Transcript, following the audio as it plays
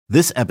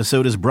This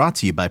episode is brought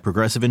to you by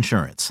Progressive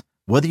Insurance.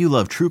 Whether you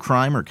love true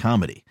crime or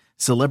comedy,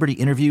 celebrity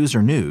interviews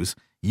or news,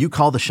 you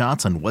call the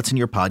shots on what's in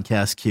your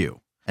podcast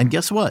queue. And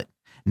guess what?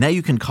 Now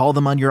you can call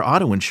them on your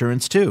auto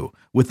insurance too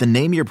with the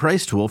Name Your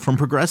Price tool from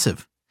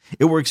Progressive.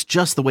 It works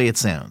just the way it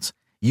sounds.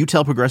 You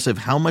tell Progressive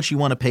how much you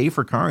want to pay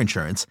for car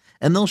insurance,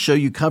 and they'll show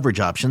you coverage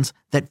options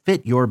that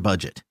fit your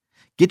budget.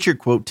 Get your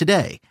quote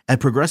today at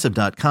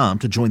Progressive.com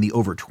to join the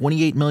over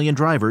 28 million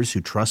drivers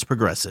who trust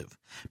Progressive.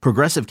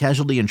 Progressive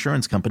Casualty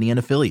Insurance Company and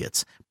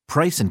Affiliates.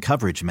 Price and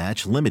coverage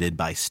match limited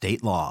by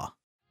state law.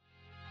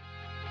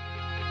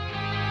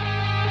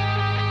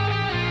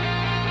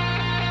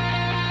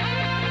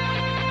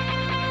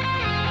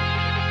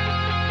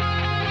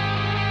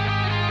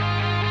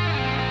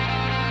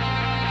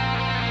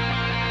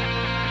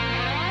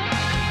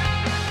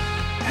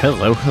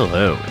 Hello,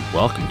 and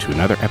welcome to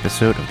another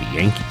episode of the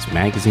Yankees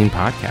Magazine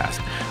podcast.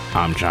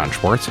 I'm John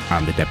Schwartz.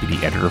 I'm the deputy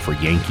editor for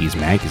Yankees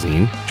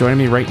Magazine. Joining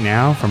me right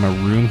now from a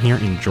room here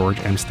in George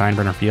M.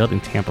 Steinbrenner Field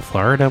in Tampa,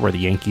 Florida, where the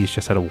Yankees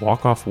just had a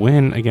walk-off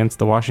win against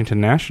the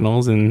Washington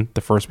Nationals in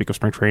the first week of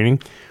spring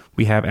training,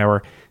 we have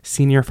our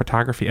senior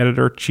photography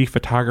editor, chief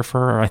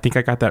photographer, I think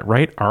I got that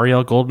right,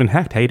 Ariel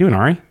Goldman-Hecht. How you doing,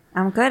 Ari?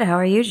 I'm good. How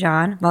are you,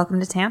 John? Welcome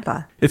to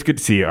Tampa. It's good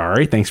to see you,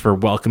 Ari. Thanks for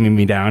welcoming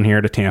me down here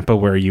to Tampa,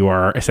 where you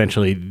are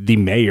essentially the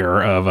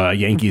mayor of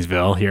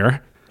Yankeesville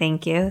here.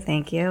 Thank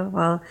you.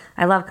 Well,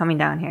 I love coming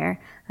down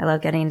here. I love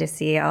getting to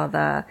see all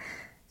the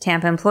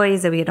Tampa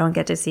employees that we don't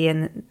get to see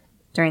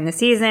during the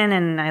season,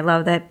 and I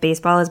love that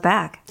baseball is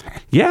back.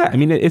 Yeah, I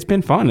mean, it's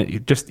been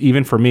fun. Just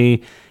even for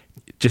me,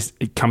 just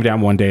come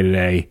down one day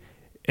today,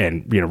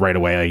 and right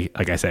away,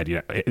 like I said,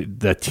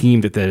 the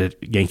team that the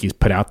Yankees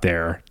put out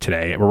there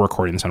today. We're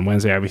recording this on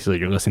Wednesday. Obviously,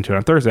 you're listening to it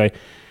on Thursday.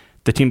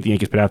 The team that the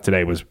Yankees put out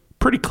today was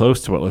pretty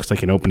close to what looks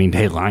like an opening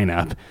day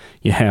lineup,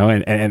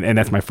 and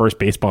that's my first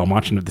baseball I'm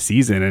watching of the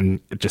season,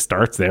 and it just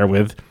starts there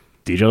with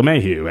DJ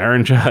LeMahieu,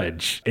 Aaron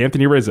Judge,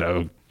 Anthony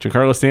Rizzo,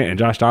 Giancarlo Stanton,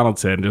 Josh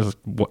Donaldson, just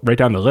right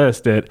down the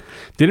list. It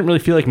didn't really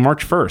feel like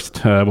March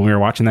 1st when we were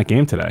watching that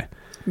game today.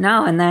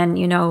 No, and then,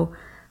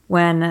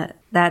 when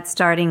that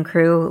starting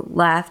crew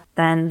left,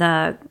 then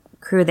the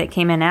crew that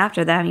came in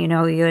after them, you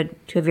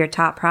had two of your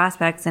top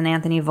prospects and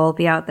Anthony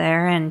Volpe out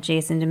there and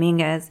Jason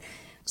Dominguez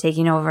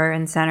taking over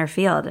in center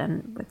field.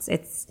 And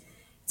it's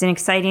an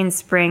exciting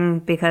spring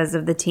because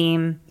of the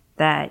team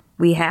that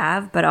we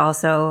have, but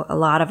also a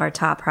lot of our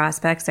top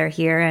prospects are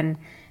here, and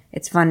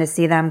it's fun to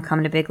see them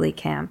come to big league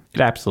camp.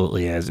 It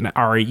absolutely is. And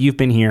Ari, you've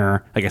been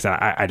here, like I said,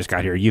 I just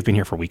got here. You've been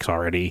here for weeks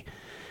already.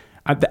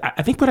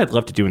 I think what I'd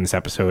love to do in this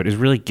episode is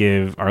really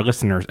give our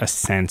listeners a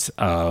sense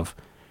of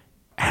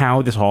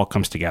how this all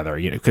comes together,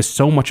 because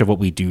so much of what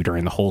we do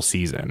during the whole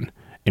season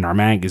in our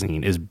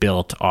magazine is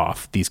built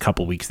off these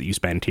couple weeks that you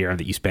spend here,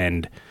 that you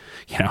spend,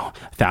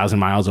 1,000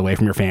 miles away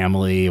from your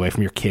family, away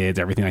from your kids,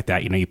 everything like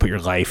that. You put your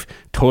life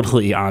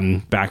totally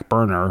on back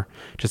burner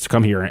just to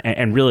come here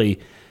and really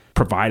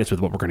provide us with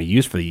what we're going to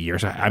use for the year.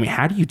 So, I mean,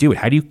 how do you do it?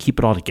 How do you keep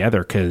it all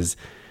together? Because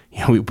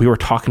we were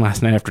talking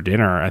last night after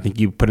dinner. I think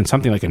you put in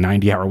something like a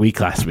 90-hour week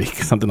last week,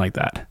 something like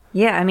that.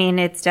 Yeah, I mean,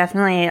 it's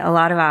definitely a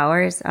lot of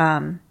hours.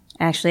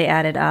 Actually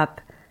added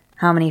up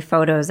how many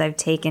photos I've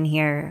taken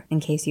here, in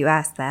case you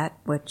asked that,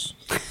 which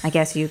I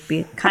guess you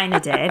kind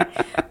of did.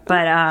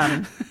 But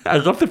I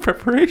love the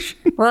preparation.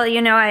 Well,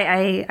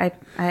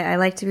 I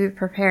like to be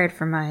prepared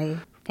for my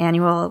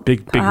annual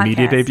big podcast.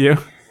 Media debut.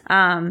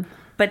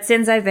 But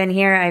since I've been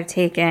here, I've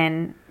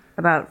taken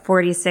about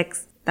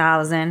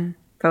 46,000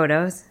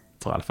 photos.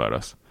 It's a lot of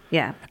photos.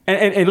 Yeah.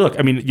 And look,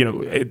 I mean,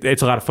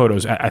 it's a lot of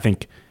photos. I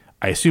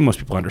assume most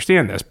people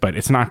understand this, but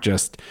it's not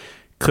just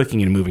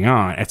clicking and moving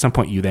on. At some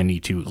point, you then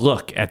need to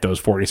look at those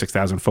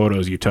 46,000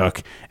 photos you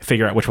took,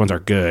 figure out which ones are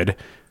good,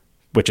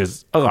 which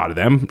is a lot of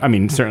them. I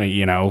mean,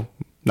 certainly,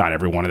 not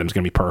every one of them is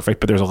going to be perfect,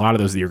 but there's a lot of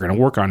those that you're going to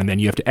work on, and then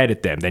you have to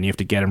edit them. Then you have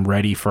to get them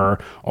ready for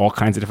all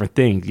kinds of different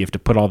things. You have to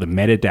put all the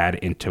metadata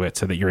into it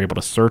so that you're able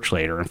to search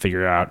later and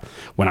figure out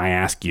when I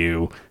ask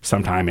you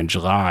sometime in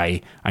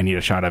July, I need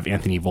a shot of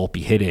Anthony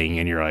Volpe hitting,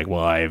 and you're like,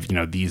 well, I have,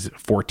 these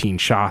 14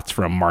 shots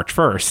from March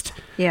 1st.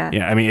 Yeah.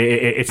 I mean,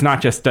 it's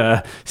not just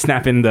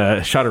snapping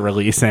the shutter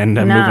release and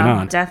moving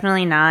on. No,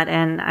 definitely not.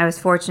 And I was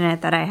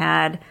fortunate that I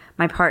had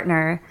my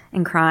partner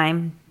in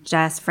crime,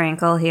 Jess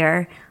Frankel,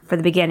 here for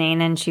the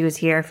beginning, and she was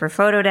here for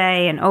photo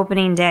day and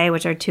opening day,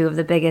 which are two of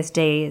the biggest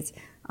days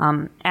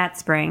at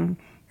spring,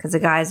 because the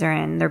guys are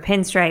in their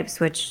pinstripes,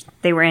 which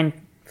they were in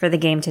for the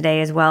game today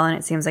as well, and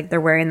it seems like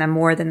they're wearing them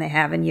more than they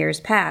have in years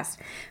past.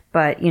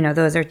 But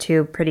those are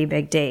two pretty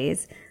big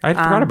days. I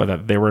forgot about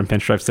that. They were in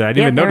pinstripes today. I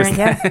didn't even notice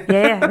that.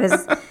 Yeah.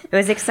 It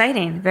was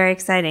exciting, very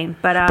exciting.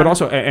 But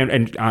also,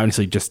 and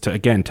honestly, just to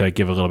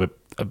give a little bit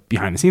of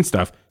behind the scenes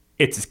stuff.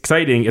 It's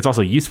exciting. It's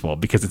also useful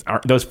because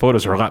those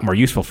photos are a lot more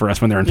useful for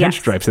us when they're in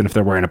pinstripes than if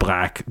they're wearing a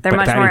black. They're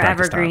much more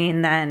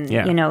evergreen than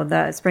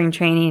the spring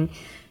training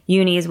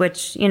unis,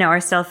 which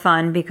are still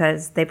fun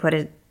because they put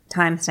a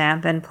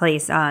timestamp and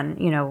place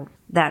on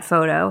that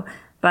photo.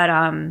 But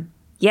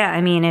yeah, I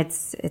mean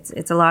it's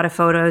a lot of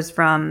photos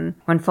from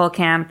when full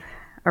camp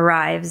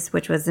arrives,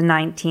 which was the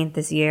 19th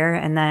this year.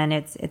 And then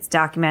it's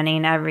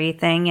documenting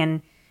everything.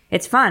 And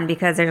it's fun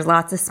because there's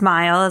lots of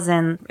smiles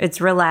and it's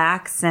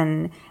relaxed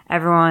and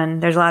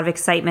there's a lot of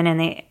excitement in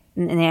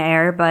the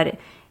air, but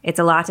it's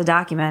a lot to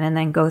document and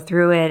then go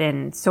through it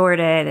and sort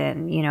it.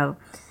 And,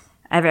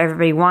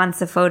 everybody wants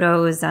the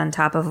photos on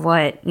top of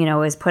what,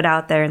 is put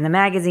out there in the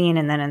magazine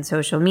and then on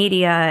social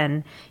media.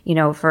 And,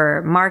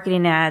 for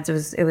marketing ads,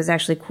 it was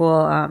actually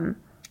cool.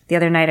 The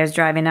other night I was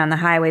driving down the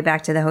highway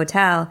back to the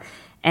hotel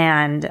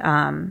and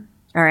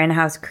our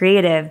in-house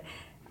creative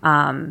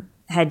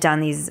had done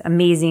these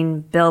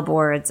amazing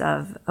billboards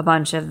of a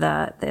bunch of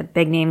the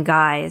big name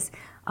guys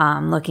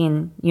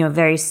looking,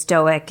 very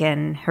stoic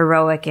and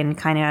heroic and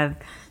kind of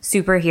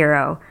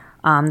superhero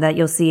that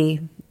you'll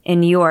see in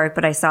New York,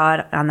 but I saw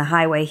it on the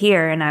highway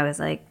here and I was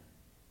like,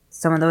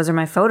 some of those are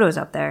my photos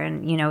up there,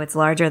 and it's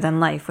larger than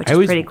life, which is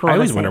pretty cool. I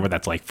always wonder what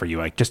that's like for you,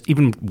 like just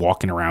even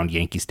walking around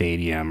Yankee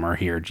Stadium or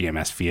here at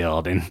GMS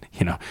Field, and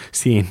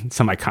seeing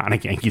some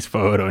iconic Yankees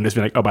photo and just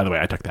being like, oh, by the way,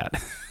 I took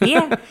that.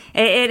 Yeah,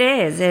 it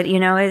is.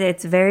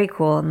 It's very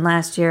cool. And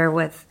last year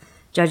with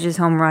Judge's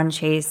home run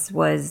chase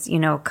was, I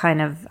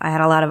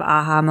had a lot of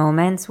aha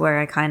moments where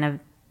I kind of,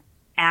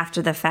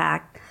 after the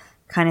fact,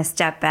 kind of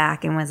stepped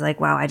back and was like,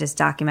 wow, I just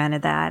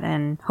documented that,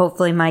 and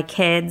hopefully my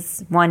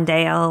kids one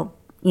day I'll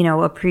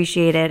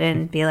appreciate it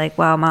and be like,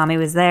 wow, mommy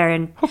was there.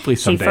 And hopefully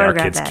someday our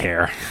kids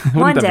care.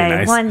 One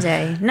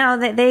day. No,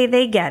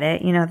 they get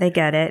it. They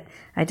get it.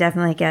 I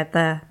definitely get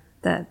the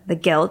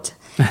guilt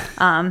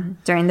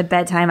during the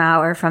bedtime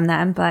hour from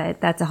them, but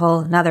that's a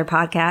whole nother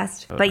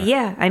podcast. Okay. But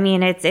yeah, I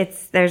mean,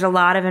 there's a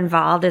lot of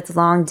involved. It's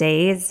long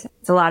days.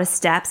 It's a lot of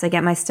steps. I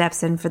get my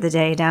steps in for the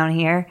day down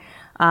here.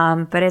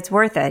 But it's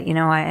worth it.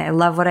 I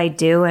love what I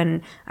do,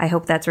 and I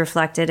hope that's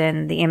reflected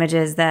in the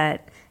images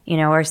that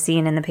are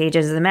seen in the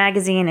pages of the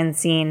magazine and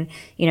seen,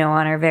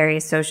 on our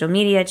various social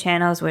media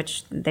channels,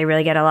 which they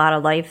really get a lot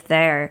of life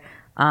there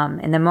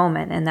in the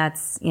moment. And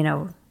that's,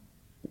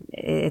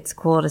 it's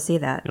cool to see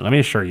that. Let me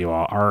assure you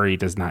all, Ari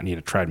does not need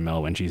a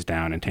treadmill when she's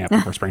down in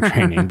Tampa for spring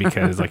training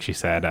because, like she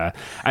said,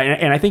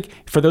 I think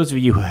for those of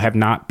you who have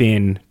not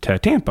been to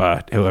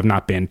Tampa, who have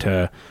not been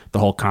to the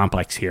whole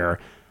complex here,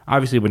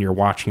 obviously, when you're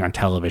watching on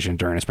television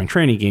during a spring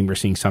training game, you're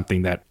seeing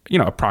something that,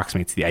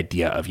 approximates the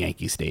idea of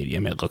Yankee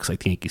Stadium. It looks like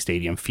the Yankee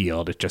Stadium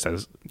field. It just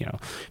has,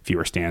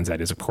 fewer stands.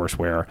 That is, of course,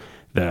 where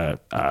the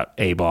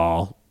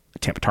A-ball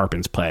Tampa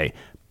Tarpons play.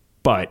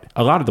 But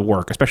a lot of the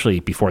work,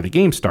 especially before the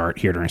games start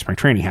here during spring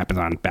training, happens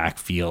on back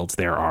fields.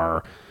 There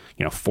are,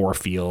 4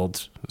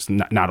 fields,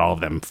 not all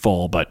of them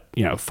full, but,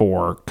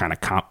 4 kind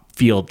of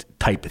field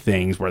type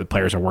things where the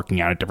players are working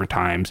out at different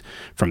times,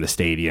 from the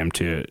stadium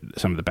to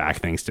some of the back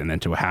things and then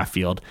to a half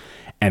field.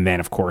 And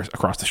then, of course,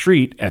 across the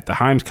street at the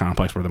Himes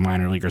complex where the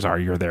minor leaguers are,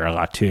 you're there a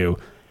lot too.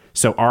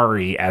 So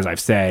Ari, as I've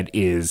said,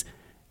 is,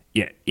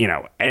 at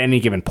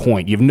any given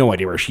point, you have no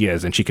idea where she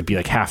is, and she could be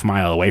like half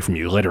mile away from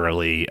you,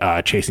 literally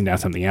chasing down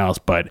something else.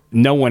 But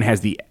no one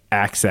has the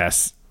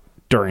access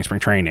during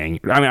spring training.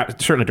 I mean,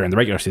 certainly during the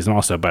regular season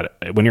also, but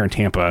when you're in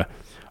Tampa,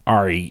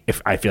 Ari,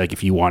 I feel like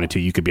if you wanted to,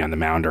 you could be on the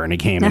mound during a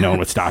game and no one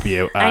would stop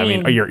you. I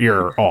mean,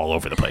 you're all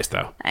over the place,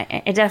 though.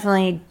 I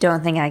definitely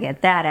don't think I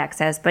get that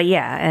access, but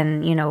yeah,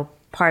 and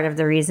part of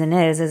the reason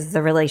is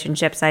the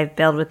relationships I've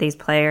built with these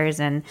players,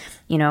 and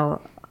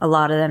a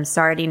lot of them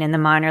starting in the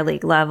minor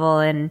league level,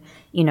 and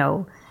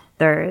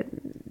they're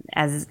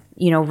as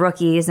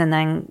rookies, and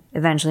then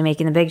eventually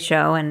making the big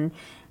show, and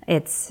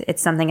it's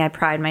something I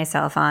pride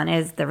myself on,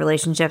 is the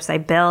relationships I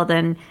build,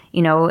 and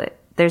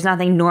there's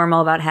nothing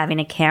normal about having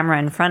a camera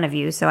in front of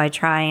you. So I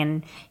try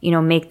and,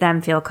 make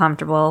them feel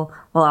comfortable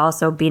while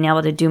also being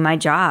able to do my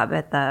job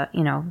at the,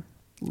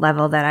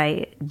 level that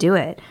I do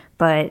it.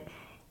 But,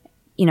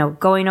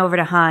 going over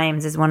to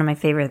Himes is one of my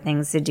favorite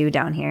things to do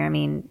down here. I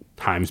mean,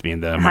 Himes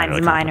being the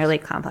minor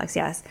league complex,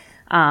 yes.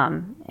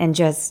 And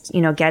just,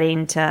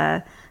 getting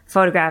to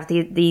photograph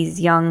these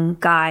young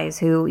guys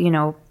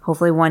who,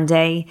 hopefully one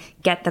day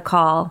get the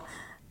call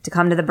to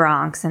come to the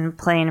Bronx and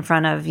play in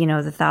front of,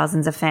 the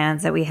thousands of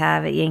fans that we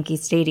have at Yankee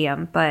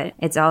Stadium. But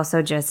it's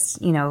also just,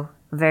 a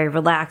very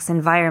relaxed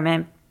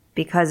environment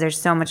because there's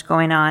so much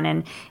going on,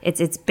 and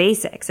it's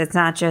basics. It's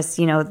not just,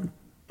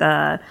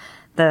 the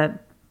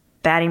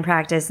batting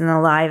practice and the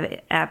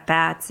live at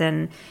bats,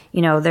 and,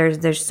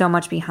 there's so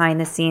much behind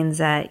the scenes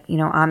that,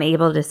 I'm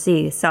able to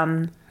see.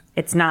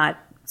 It's not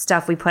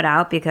stuff we put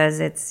out because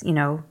it's,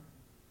 the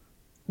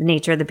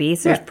nature of the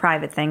beast. There's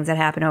private things that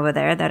happen over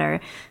there that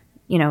are,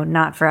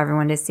 not for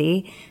everyone to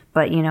see,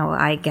 but,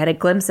 I get a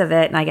glimpse of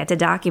it and I get to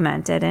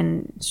document it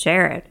and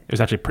share it. It was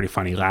actually pretty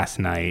funny. Last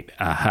night,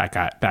 I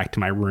got back to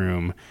my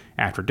room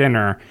after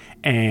dinner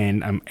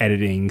and I'm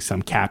editing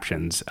some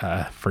captions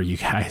for you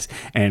guys.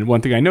 And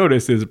one thing I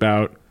noticed is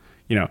about,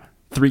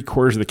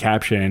 3/4 of the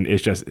caption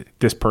is just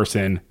this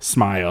person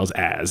smiles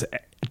as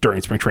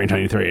during spring training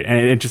 23, and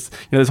it just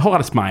there's a whole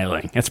lot of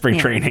smiling at spring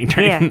training.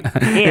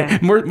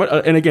 More,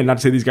 and again, not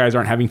to say these guys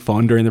aren't having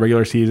fun during the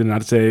regular season,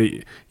 not to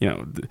say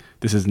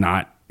this is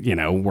not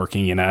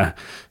working in a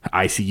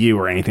ICU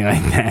or anything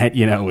like that.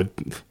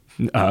 With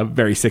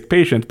very sick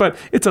patients, but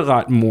it's a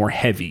lot more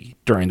heavy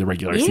during the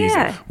regular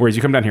season. Whereas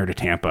you come down here to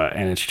Tampa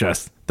and it's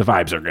just, the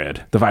vibes are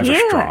good. The vibes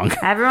are strong.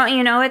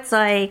 Everyone, it's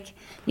like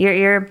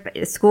your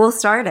school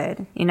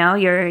started,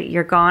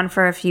 you're gone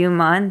for a few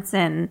months,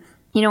 and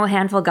a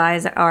handful of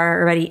guys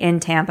are already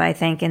in Tampa, I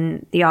think,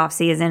 in the off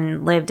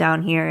season, live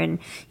down here and,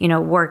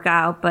 work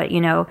out. But,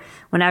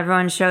 when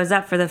everyone shows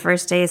up for the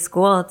first day of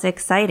school, it's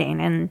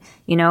exciting. And,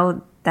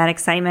 that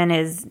excitement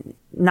is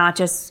not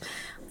just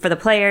for the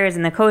players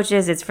and the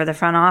coaches, it's for the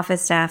front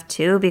office staff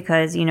too,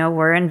 because,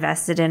 we're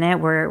invested in it.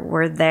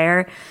 We're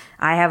there.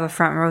 I have a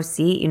front row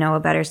seat, a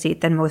better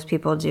seat than most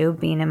people do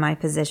being in my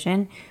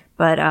position.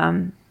 But,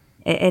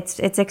 it's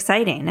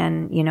exciting,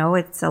 and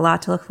it's a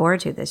lot to look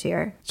forward to this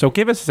year. So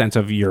give us a sense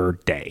of your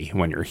day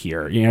when you're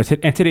here.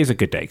 And today's a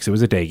good day because it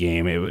was a day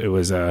game. It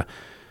was a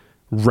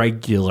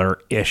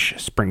regular-ish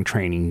spring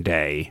training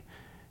day.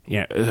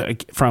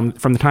 From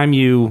the time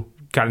you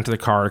got into the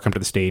car to come to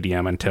the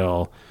stadium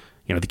until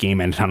the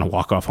game ended on a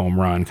walk-off home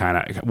run. Kind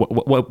of,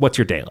 what's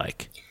your day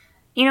like?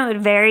 It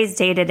varies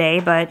day to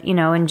day, but,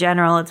 in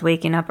general, it's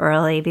waking up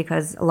early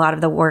because a lot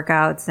of the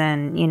workouts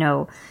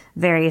and,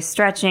 various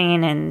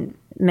stretching and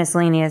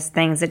miscellaneous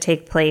things that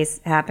take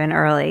place happen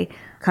early.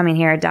 Coming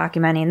here,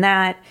 documenting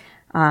that,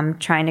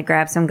 trying to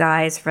grab some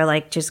guys for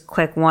like just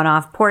quick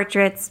one-off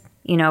portraits.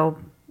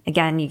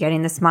 Again, you're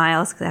getting the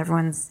smiles because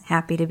everyone's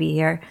happy to be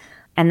here.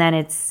 And then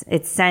it's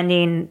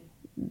sending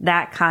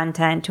that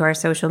content to our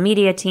social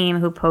media team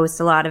who posts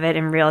a lot of it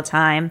in real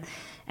time.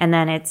 And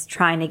then it's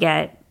trying to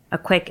get a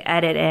quick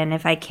edit in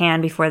if I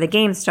can before the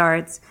game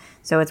starts.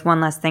 So it's one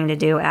less thing to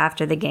do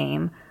after the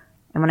game.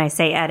 And when I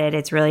say edit,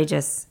 it's really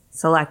just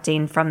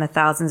selecting from the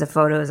thousands of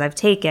photos I've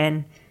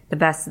taken, the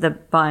best of the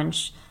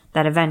bunch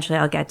that eventually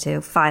I'll get to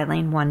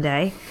filing one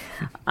day.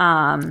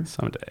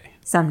 Someday.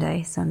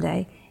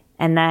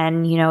 And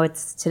then,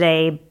 it's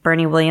today,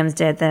 Bernie Williams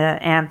did the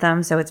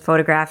anthem. So it's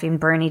photographing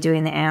Bernie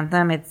doing the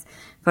anthem. It's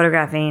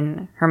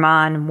photographing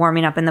Germán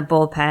warming up in the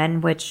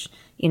bullpen, which,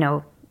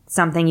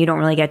 something you don't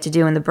really get to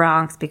do in the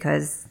Bronx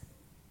because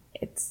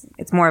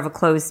it's more of a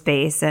closed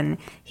space, and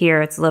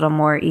here it's a little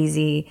more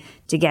easy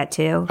to get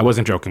to. I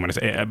wasn't joking when I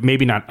say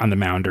maybe not on the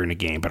mound during a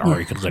game, but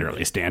Ari could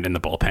literally stand in the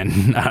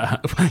bullpen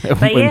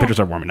when pitchers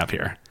are warming up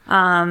here.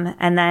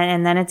 And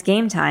then it's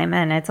game time,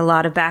 and it's a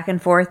lot of back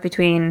and forth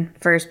between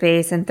first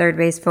base and third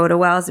base photo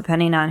wells,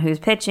 depending on who's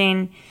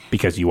pitching.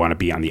 Because you want to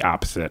be on the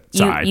opposite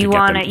side. You don't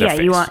want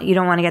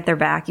to get their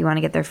back, you want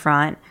to get their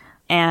front.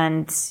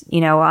 And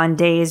on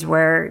days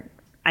where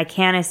I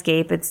can't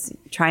escape, it's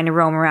trying to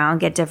roam around,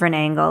 get different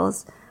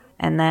angles.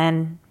 And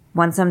then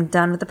once I'm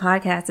done with the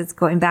podcast, it's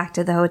going back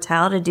to the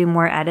hotel to do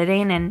more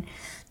editing and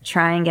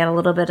try and get a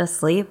little bit of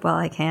sleep while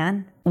I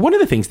can. One of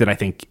the things that I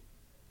think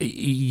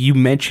you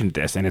mentioned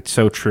this, and it's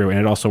so true, and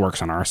it also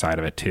works on our side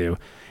of it too.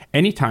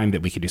 Anytime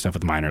that we could do stuff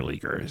with minor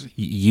leaguers,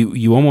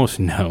 you almost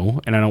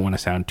know, and I don't want to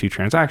sound too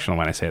transactional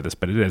when I say this,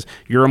 but it is,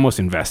 you're almost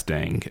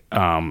investing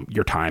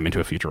your time into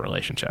a future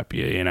relationship.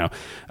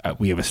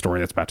 We have a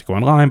story that's about to go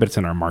online, but it's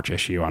in our March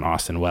issue on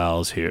Austin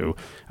Wells, who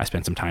I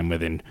spent some time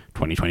with in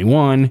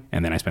 2021,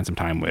 and then I spent some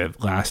time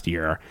with last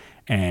year.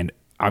 And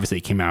obviously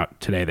it came out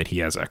today that he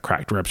has a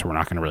cracked rib, so we're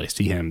not going to really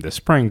see him this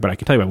spring. But I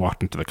can tell you, I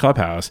walked into the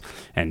clubhouse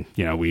and,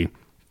 we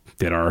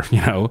did our,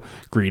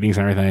 greetings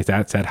and everything like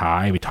that, said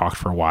hi. We talked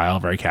for a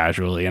while very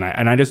casually. And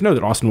I just know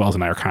that Austin Wells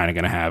and I are kind of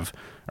going to have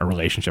a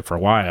relationship for a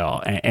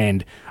while.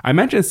 And I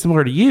mentioned it's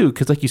similar to you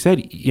because, like you said,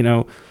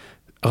 a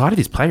lot of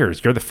these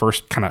players, you're the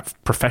first kind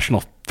of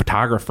professional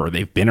photographer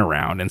they've been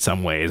around in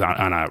some ways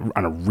on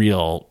a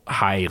real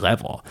high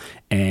level.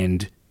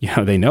 And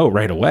they know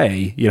right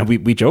away,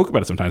 we joke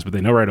about it sometimes, but they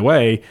know right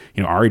away,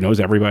 Ari knows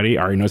everybody.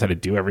 Ari knows how to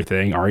do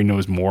everything. Ari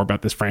knows more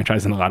about this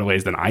franchise in a lot of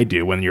ways than I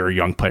do when you're a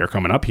young player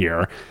coming up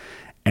here.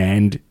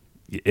 And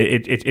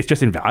it's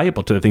just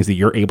invaluable to the things that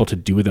you're able to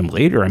do with them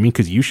later. I mean,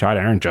 because you shot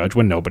Aaron Judge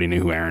when nobody knew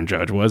who Aaron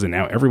Judge was, and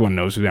now everyone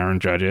knows who Aaron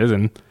Judge is,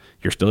 and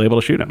you're still able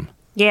to shoot him.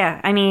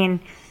 Yeah, I mean,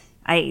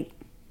 I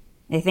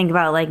think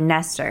about like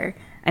Nestor.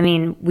 I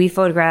mean, we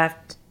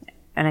photographed,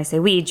 and I say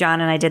we,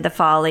 John and I did the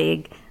Fall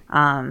League.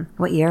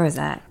 What year was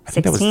that?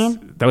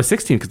 16? That was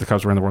 16 because the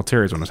Cubs were in the World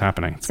Series when it was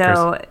happening.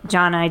 So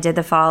John and I did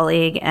the Fall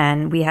League,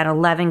 and we had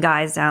 11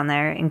 guys down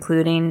there,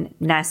 including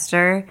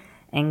Nestor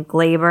and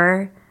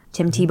Glaber.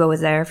 Tim Tebow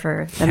was there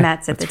for the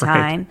Mets at the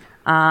time.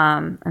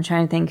 Right. I'm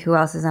trying to think who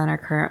else is on our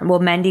current.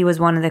 Well, Mendy was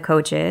one of the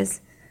coaches.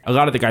 A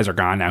lot of the guys are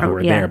gone now who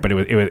were there, but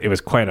it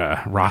was quite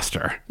a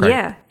roster. Right?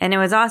 Yeah, and it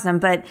was awesome.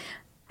 But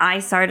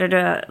I started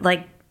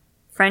a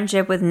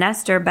friendship with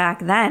Nestor back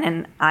then,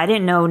 and I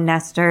didn't know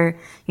Nestor,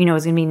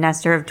 was going to be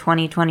Nestor of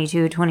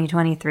 2022,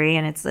 2023,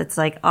 and it's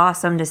like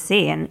awesome to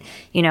see. And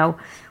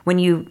when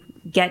you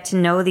get to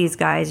know these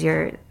guys,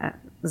 you're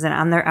listen,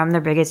 I'm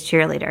their biggest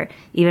cheerleader.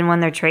 Even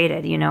when they're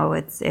traded,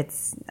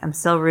 I'm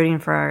still rooting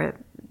for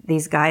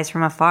these guys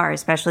from afar,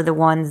 especially the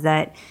ones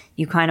that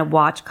you kind of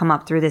watch come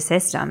up through the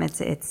system.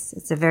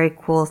 It's a very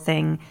cool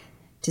thing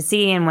to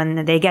see. And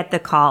when they get the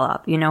call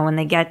up, when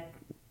they get,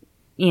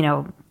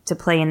 to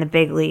play in the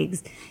big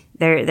leagues,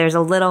 there's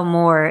a little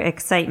more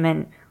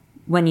excitement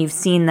when you've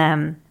seen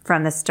them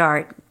from the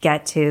start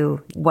get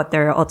to what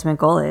their ultimate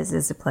goal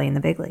is to play in the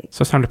big league.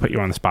 So it's time to put you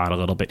on the spot a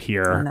little bit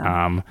here. Oh,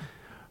 no.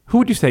 Who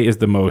would you say is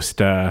the most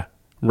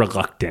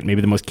reluctant, maybe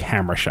the most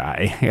camera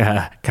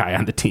shy guy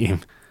on the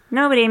team?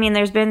 Nobody. I mean,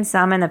 there's been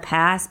some in the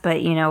past,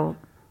 but,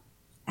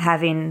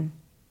 having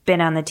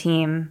been on the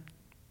team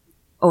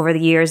over the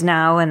years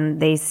now, and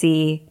they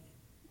see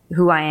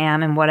who I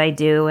am and what I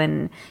do,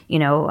 and,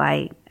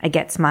 I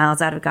get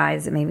smiles out of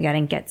guys that maybe I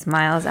didn't get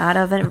smiles out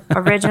of it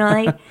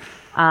originally.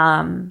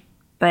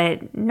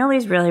 But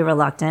nobody's really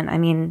reluctant. I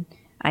mean,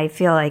 I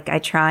feel like I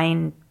try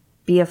and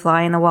be a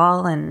fly in the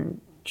wall and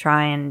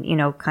try and,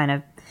 kind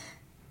of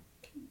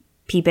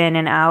peep in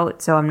and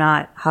out, so I'm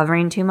not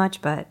hovering too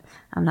much, but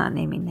I'm not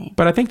naming names.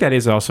 But I think that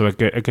is also a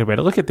good way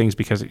to look at things,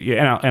 because,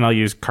 and I'll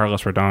use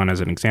Carlos Rodon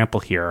as an example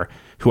here,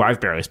 who I've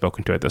barely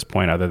spoken to at this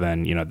point, other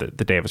than,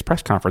 the day of his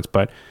press conference.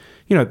 But,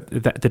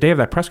 the day of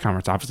that press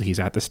conference, obviously he's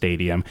at the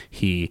stadium.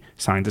 He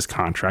signs his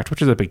contract,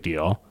 which is a big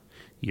deal.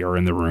 You're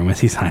in the room as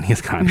he's signing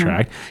his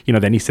contract. Mm-hmm.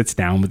 Then he sits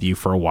down with you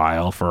for a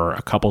while for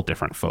a couple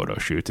different photo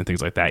shoots and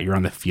things like that. You're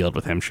on the field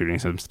with him shooting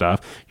some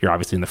stuff. You're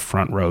obviously in the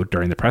front row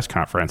during the press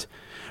conference.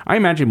 I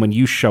imagine when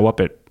you show up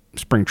at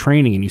spring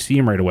training and you see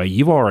him right away,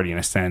 you've already, in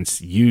a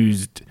sense,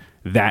 used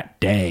that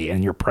day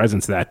and your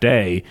presence that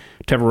day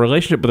to have a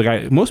relationship with a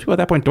guy. Most people at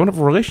that point don't have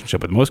a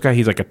relationship with. Most guy,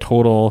 he's like a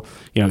total,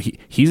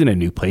 he's in a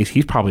new place.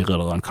 He's probably a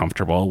little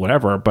uncomfortable,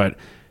 whatever. But,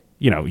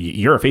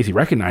 you're a face he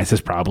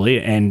recognizes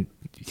probably, and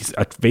he's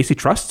a face he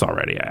trusts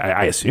already,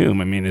 I assume.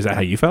 I mean, is that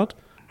how you felt?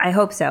 I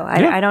hope so.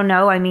 I don't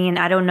know. I mean,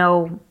 I don't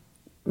know.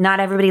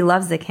 Not everybody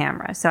loves the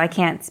camera, so I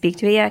can't speak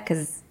to it yet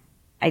because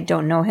I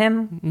don't know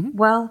him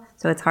well.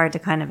 So it's hard to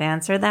kind of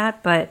answer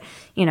that. But,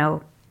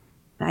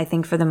 I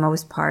think for the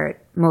most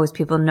part, most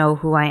people know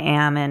who I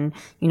am, and,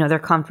 they're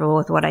comfortable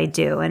with what I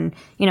do. And,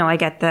 I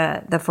get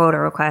the photo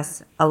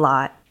requests a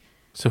lot.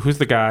 So who's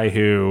the guy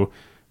who...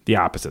 the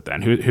opposite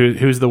then?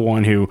 Who's the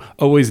one who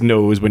always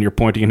knows when you're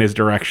pointing in his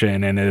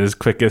direction and is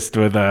quickest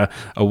with a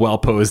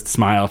well-posed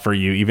smile for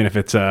you, even if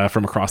it's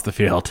from across the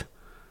field?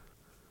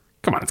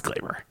 Come on, it's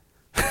Gleyber.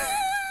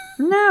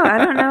 No, I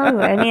don't know.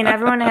 I mean,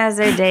 everyone has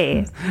their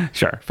days.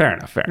 Sure, fair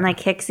enough. And like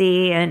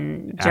Hicksy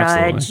and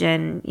Judge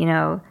and,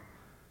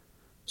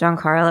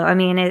 Giancarlo. I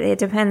mean, it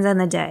depends on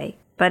the day.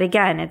 But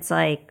again, it's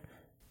like,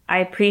 I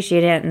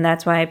appreciate it, and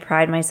that's why I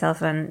pride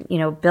myself on,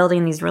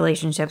 building these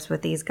relationships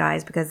with these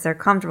guys, because they're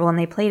comfortable and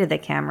they play to the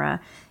camera,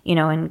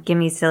 and give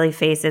me silly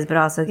faces, but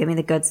also give me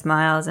the good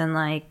smiles, and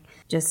I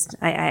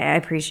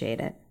appreciate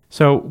it.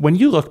 So when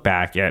you look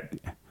back at,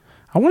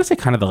 I want to say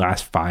kind of the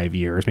last 5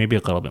 years, maybe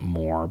a little bit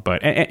more,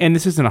 but, and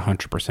this isn't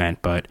 100%,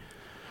 but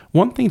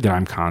one thing that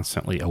I'm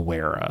constantly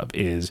aware of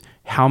is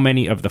how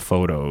many of the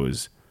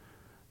photos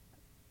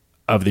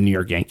of the New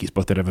York Yankees,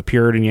 both that have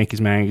appeared in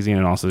Yankees Magazine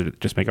and also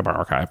just make up our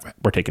archive,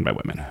 were taken by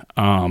women.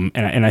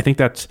 And I think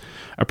that's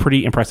a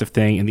pretty impressive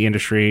thing in the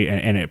industry,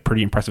 and a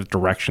pretty impressive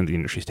direction the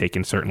industry's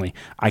taken. Certainly,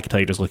 I can tell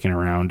you just looking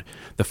around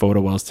the photo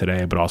wells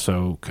today, but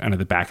also kind of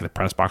the back of the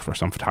press box where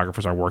some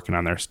photographers are working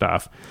on their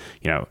stuff.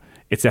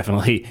 It's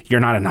definitely, you're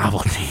not a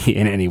novelty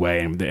in any way.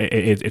 And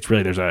it's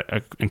really, there's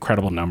an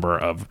incredible number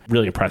of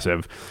really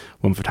impressive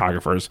women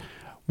photographers.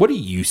 What do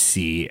you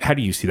see? How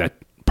do you see that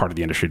part of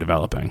the industry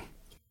developing?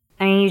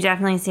 I mean, you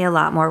definitely see a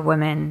lot more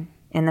women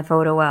in the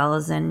photo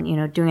wells and,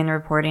 doing the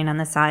reporting on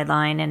the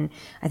sideline. And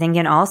I think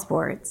in all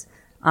sports,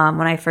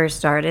 when I first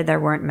started, there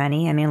weren't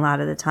many. I mean, a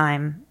lot of the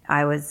time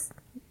I was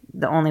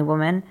the only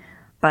woman,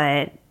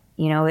 but,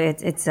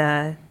 it's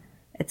a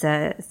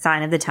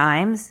sign of the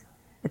times.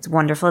 It's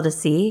wonderful to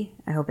see.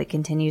 I hope it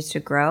continues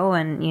to grow.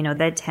 And,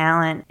 the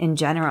talent in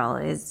general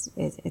it's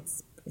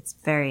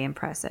very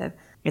impressive.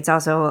 It's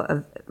also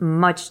a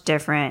much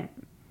different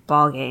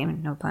ball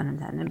game, no pun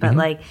intended, but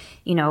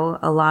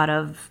a lot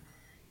of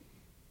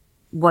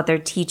what they're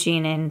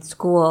teaching in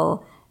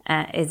school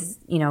is,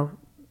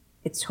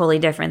 it's totally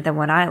different than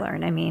what I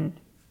learned. I mean,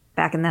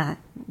 back in the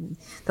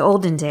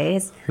olden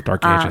days, the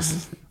dark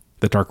ages,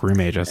 the dark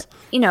room ages,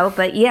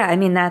 but yeah, I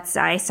mean,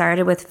 I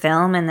started with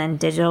film, and then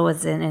digital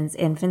was in its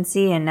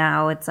infancy, and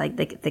now it's like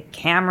the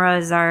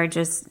cameras are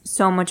just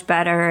so much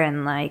better,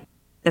 and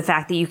the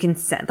fact that you can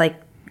set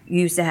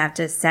you used to have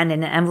to send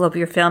in an envelope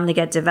your film to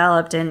get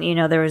developed, and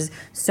there was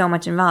so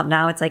much involved.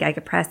 Now it's like I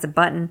could press a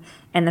button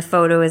and the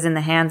photo is in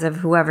the hands of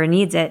whoever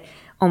needs it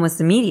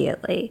almost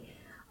immediately.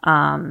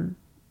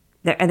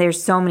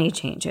 There's so many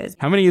changes.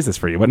 How many is this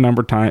for you? What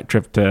number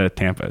trip to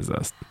Tampa is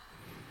this?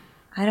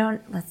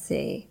 Let's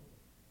see.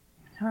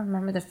 I don't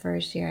remember the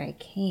first year I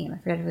came. I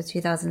forget if it was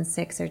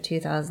 2006 or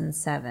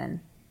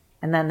 2007.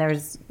 And then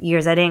there's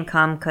years I didn't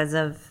come because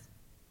of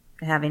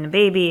having a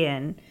baby,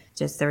 and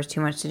just there was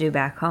too much to do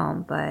back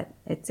home. But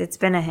it's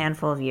been a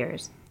handful of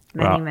years,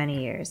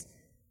 many years.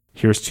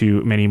 Here's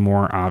to many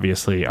more,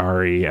 obviously,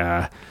 Ari.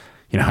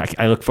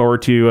 I look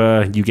forward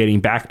to you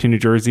getting back to New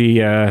Jersey.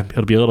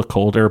 It'll be a little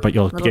colder, but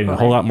you'll be getting a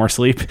whole lot more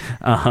sleep.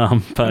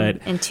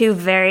 And 2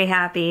 very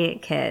happy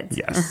kids.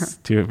 Yes,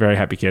 2 very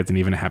happy kids and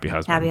even a happy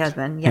husband. Happy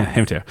husband, yes. Yeah,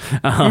 him too.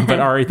 But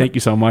Ari, thank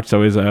you so much. It's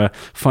always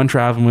fun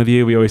traveling with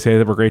you. We always say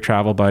that we're great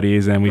travel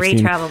buddies, and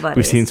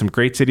we've seen some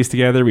great cities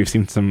together. We've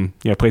seen some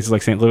places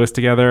like St. Louis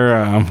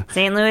together.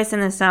 St. Louis in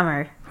the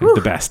summer. Whew.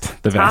 The best.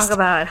 Talk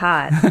about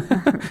hot.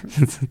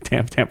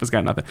 Tampa's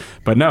got nothing.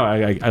 But no,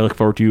 I look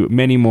forward to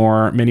many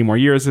more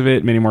years of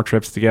it, many more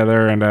trips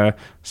together, and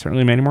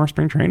certainly many more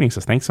spring training. So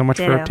thanks so much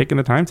for taking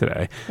the time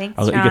today. Thanks,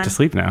 I'll let you get to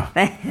sleep now.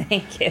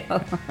 Thank you.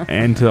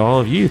 And to all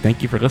of you,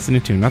 thank you for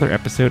listening to another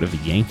episode of the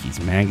Yankees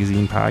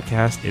Magazine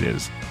podcast. It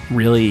is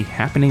really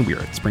happening. We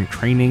are at spring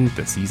training.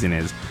 The season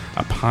is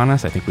upon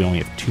us. I think we only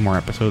have 2 more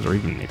episodes, or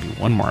even maybe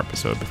 1 more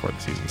episode before the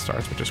season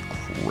starts, which is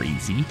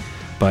crazy.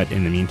 But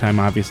in the meantime,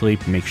 obviously,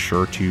 make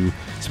sure to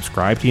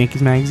subscribe to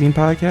Yankees Magazine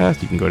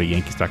podcast. You can go to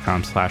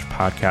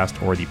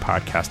yankees.com/podcast or the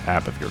podcast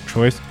app of your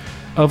choice.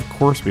 Of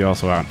course, we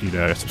also want you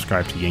to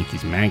subscribe to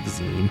Yankees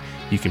Magazine.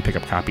 You can pick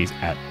up copies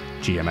at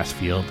GMS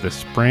Field this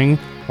spring,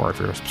 or if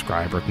you're a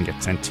subscriber, it can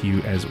get sent to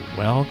you as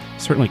well.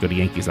 Certainly go to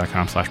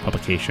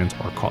yankees.com/publications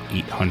or call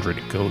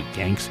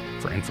 800-GO-YANKS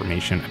for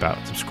information about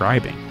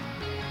subscribing.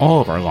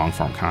 All of our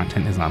long-form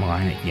content is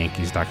online at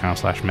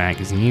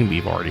yankees.com/magazine.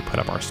 We've already put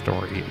up our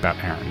story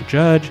about Aaron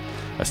Judge,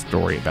 a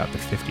story about the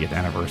 50th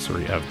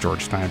anniversary of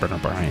George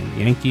Steinbrenner buying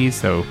the Yankees.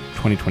 So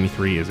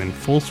 2023 is in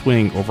full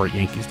swing over at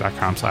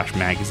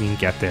yankees.com/magazine.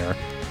 Get there.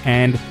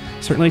 And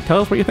certainly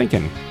tell us what you're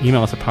thinking.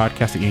 Email us at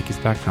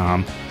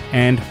podcast@yankees.com.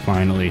 And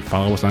finally,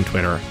 follow us on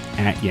Twitter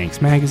at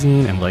Yanks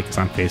Magazine and like us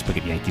on Facebook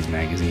at Yankees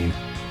Magazine.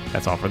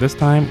 That's all for this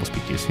time. We'll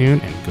speak to you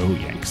soon, and go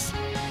Yanks.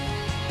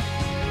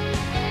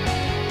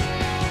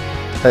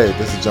 Hey,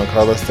 this is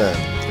Giancarlo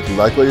Stanton. If you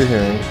like what you're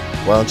hearing,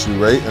 why don't you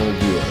rate and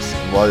review us?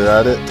 And while you're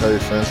at it, tell your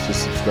friends to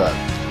subscribe.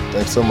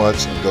 Thanks so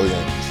much, and go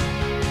Yankees.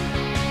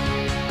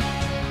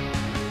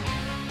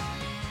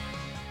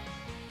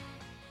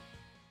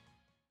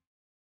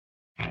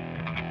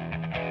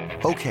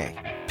 Okay,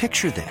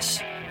 picture this.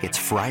 It's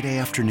Friday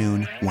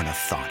afternoon when a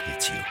thought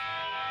hits you.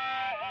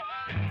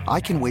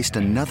 I can waste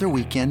another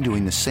weekend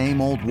doing the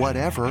same old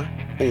whatever,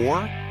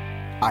 or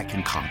I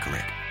can conquer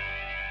it.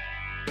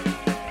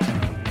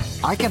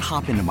 I can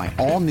hop into my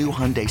all-new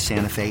Hyundai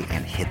Santa Fe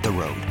and hit the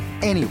road.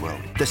 Any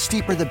road. The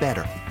steeper, the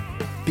better.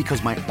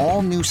 Because my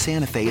all-new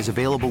Santa Fe is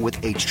available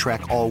with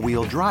H-Track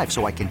all-wheel drive,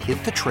 so I can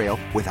hit the trail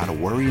without a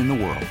worry in the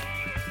world.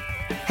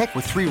 Heck,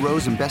 with 3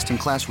 rows and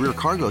best-in-class rear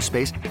cargo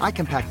space, I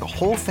can pack the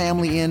whole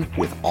family in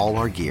with all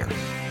our gear.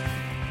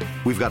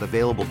 We've got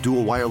available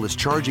dual wireless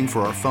charging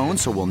for our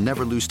phones, so we'll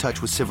never lose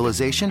touch with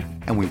civilization,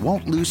 and we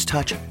won't lose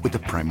touch with the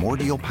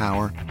primordial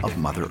power of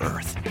Mother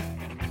Earth.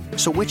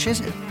 So which is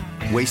it?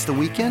 Waste the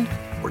weekend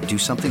or do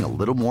something a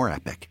little more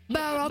epic?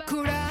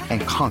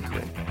 And conquer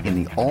it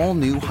in the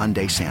all-new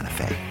Hyundai Santa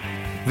Fe.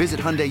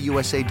 Visit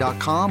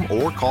HyundaiUSA.com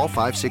or call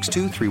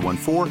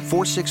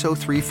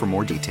 562-314-4603 for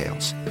more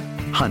details.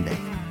 Hyundai,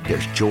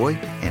 there's joy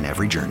in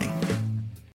every journey.